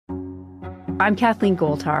I'm Kathleen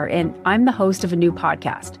Goldhar, and I'm the host of a new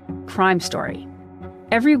podcast, Crime Story.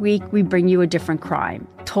 Every week, we bring you a different crime,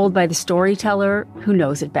 told by the storyteller who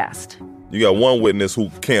knows it best. You got one witness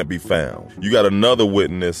who can't be found. You got another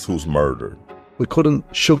witness who's murdered. We couldn't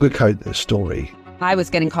sugarcoat this story. I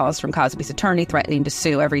was getting calls from Cosby's attorney threatening to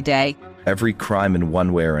sue every day. Every crime in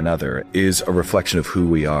one way or another is a reflection of who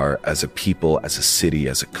we are as a people, as a city,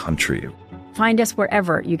 as a country. Find us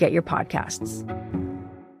wherever you get your podcasts.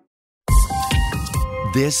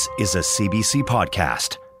 This is a CBC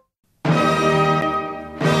podcast.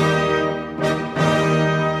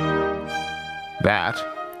 That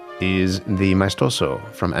is the Maestoso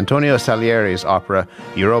from Antonio Salieri's opera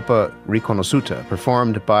Europa Riconosciuta,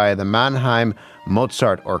 performed by the Mannheim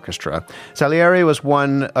Mozart Orchestra. Salieri was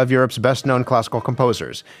one of Europe's best-known classical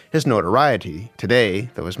composers. His notoriety today,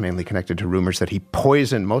 though, is mainly connected to rumors that he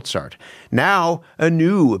poisoned Mozart. Now, a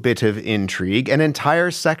new bit of intrigue. An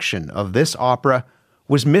entire section of this opera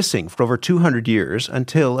was missing for over 200 years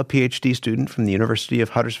until a PhD student from the University of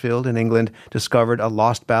Huddersfield in England discovered a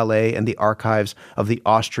lost ballet in the archives of the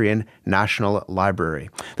Austrian National Library.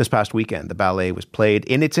 This past weekend, the ballet was played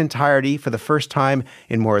in its entirety for the first time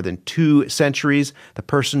in more than 2 centuries. The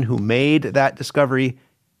person who made that discovery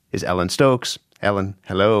is Ellen Stokes. Ellen,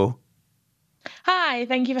 hello. Hi,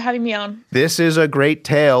 thank you for having me on. This is a great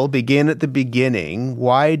tale. Begin at the beginning.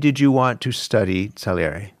 Why did you want to study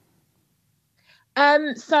Salieri?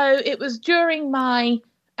 So it was during my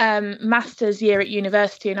master's year at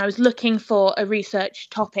university, and I was looking for a research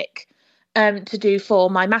topic to do for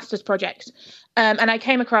my master's project. And I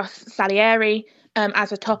came across Salieri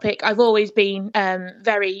as a topic. I've always been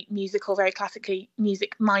very musical, very classically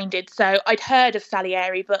music-minded. So I'd heard of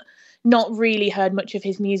Salieri, but not really heard much of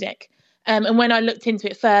his music. And when I looked into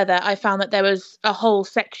it further, I found that there was a whole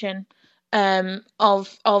section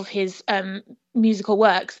of his musical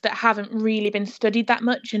works that haven't really been studied that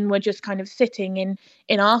much and were just kind of sitting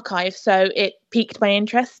in archives. So it piqued my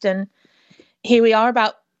interest, and here we are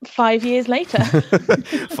about 5 years later.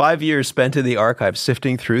 5 years spent in the archives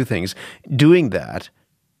sifting through things. Doing that,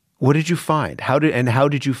 what did you find? How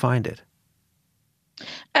did you find it?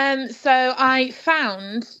 So I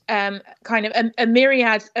found kind of a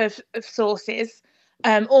myriad of sources,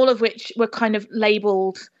 all of which were kind of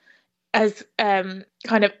labelled as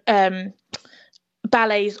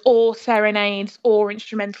ballets or serenades or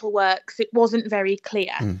instrumental works. It wasn't very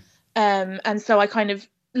clear. And so I kind of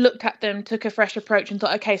looked at them, took a fresh approach and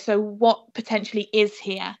thought, okay, so what potentially is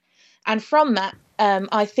here? And from that,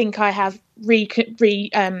 I think I have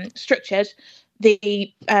restructured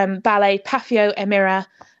the ballet Papio e Mira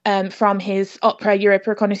from his opera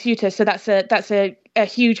Europa Riconosciuta. So that's a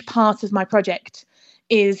huge part of my project,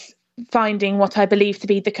 is finding what I believe to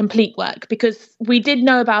be the complete work, because we did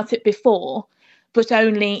know about it before, but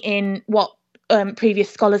only in what previous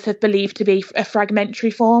scholars have believed to be a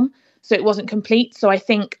fragmentary form. So it wasn't complete. So I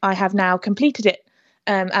think I have now completed it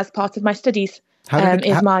as part of my studies. How did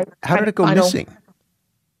it go missing?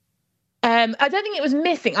 I don't think it was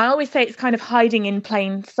missing. I always say it's kind of hiding in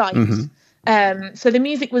plain sight. Mm-hmm. So the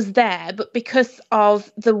music was there, but because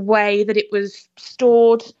of the way that it was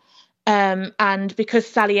stored, and because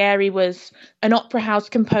Salieri was an opera house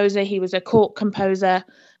composer, he was a court composer.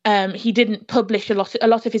 He didn't publish a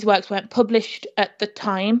lot of his works weren't published at the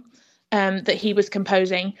time that he was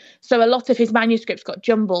composing. So a lot of his manuscripts got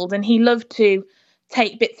jumbled, and he loved to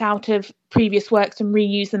take bits out of previous works and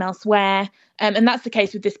reuse them elsewhere. And that's the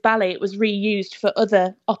case with this ballet. It was reused for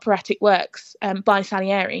other operatic works by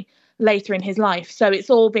Salieri later in his life. So it's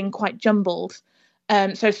all been quite jumbled.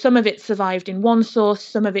 So some of it survived in one source,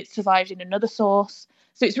 some of it survived in another source.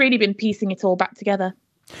 So it's really been piecing it all back together.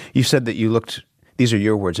 You said that you looked, these are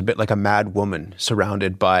your words, a bit like a mad woman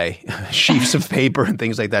surrounded by sheafs of paper and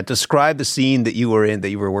things like that. Describe the scene that you were in,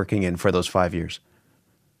 that you were working in for those 5 years.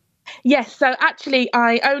 Yes, so actually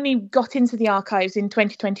I only got into the archives in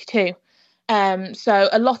 2022. So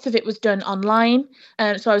a lot of it was done online.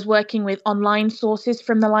 So I was working with online sources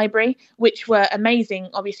from the library, which were amazing,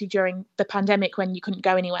 obviously, during the pandemic when you couldn't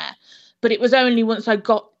go anywhere. But it was only once I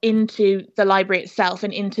got into the library itself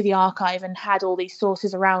and into the archive and had all these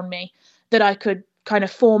sources around me that I could kind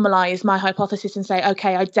of formalize my hypothesis and say,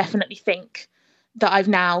 okay, I definitely think that I've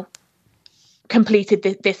now completed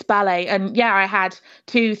this ballet. And yeah, I had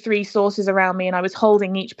 2-3 sources around me, and I was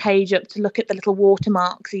holding each page up to look at the little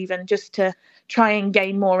watermarks, even just to try and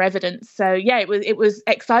gain more evidence. So yeah, it was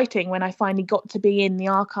exciting when I finally got to be in the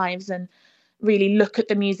archives and really look at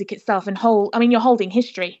the music itself and you're holding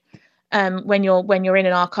history when you're in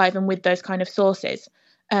an archive and with those kind of sources.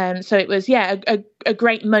 So it was, a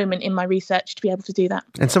great moment in my research to be able to do that.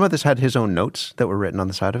 And some of this had his own notes that were written on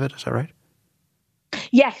the side of it, is that right?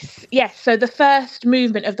 Yes. So the first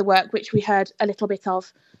movement of the work, which we heard a little bit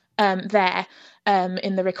of there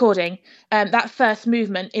in the recording, that first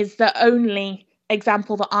movement is the only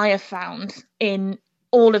example that I have found in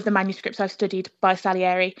all of the manuscripts I've studied by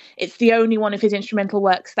Salieri. It's the only one of his instrumental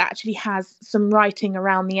works that actually has some writing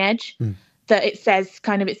around the edge. That it says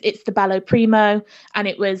kind of it's the Ballo Primo, and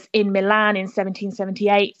it was in Milan in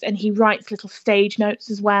 1778, and he writes little stage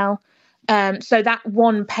notes as well. So that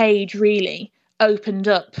one page really opened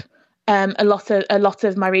up a lot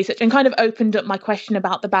of my research, and kind of opened up my question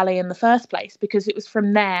about the ballet in the first place, because it was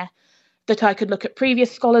from there that I could look at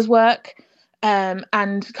previous scholars' work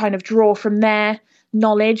and kind of draw from their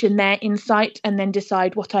knowledge and their insight, and then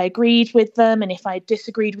decide what I agreed with them and if I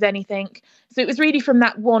disagreed with anything. So it was really from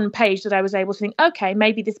that one page that I was able to think, okay,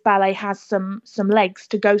 maybe this ballet has some legs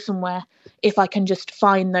to go somewhere if I can just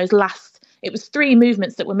find those last. It was 3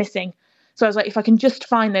 movements that were missing. So I was like, if I can just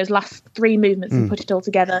find those last 3 movements and put it all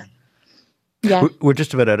together. Yeah. We're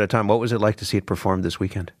just about out of time. What was it like to see it performed this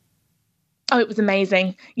weekend? Oh, it was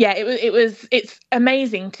amazing. Yeah, it's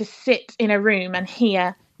amazing to sit in a room and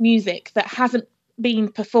hear music that hasn't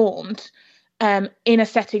been performed in a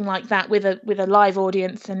setting like that with a live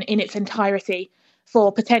audience and in its entirety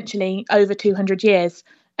for potentially over 200 years.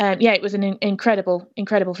 It was an incredible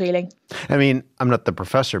feeling. I mean, I'm not the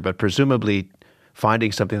professor, but presumably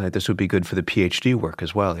finding something like this would be good for the PhD work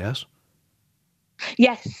as well, yes?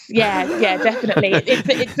 Yes, yeah, definitely.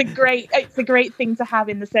 It's a great thing to have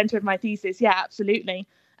in the center of my thesis. Yeah, absolutely,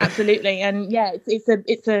 and yeah,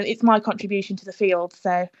 it's my contribution to the field.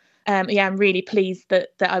 So I'm really pleased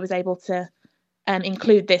that I was able to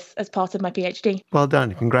include this as part of my PhD. Well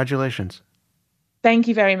done, congratulations. Thank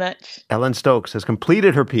you very much. Ellen Stokes has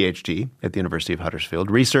completed her PhD at the University of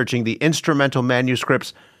Huddersfield, researching the instrumental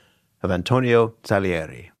manuscripts of Antonio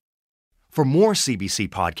Salieri. For more CBC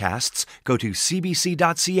podcasts, go to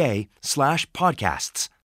cbc.ca/podcasts.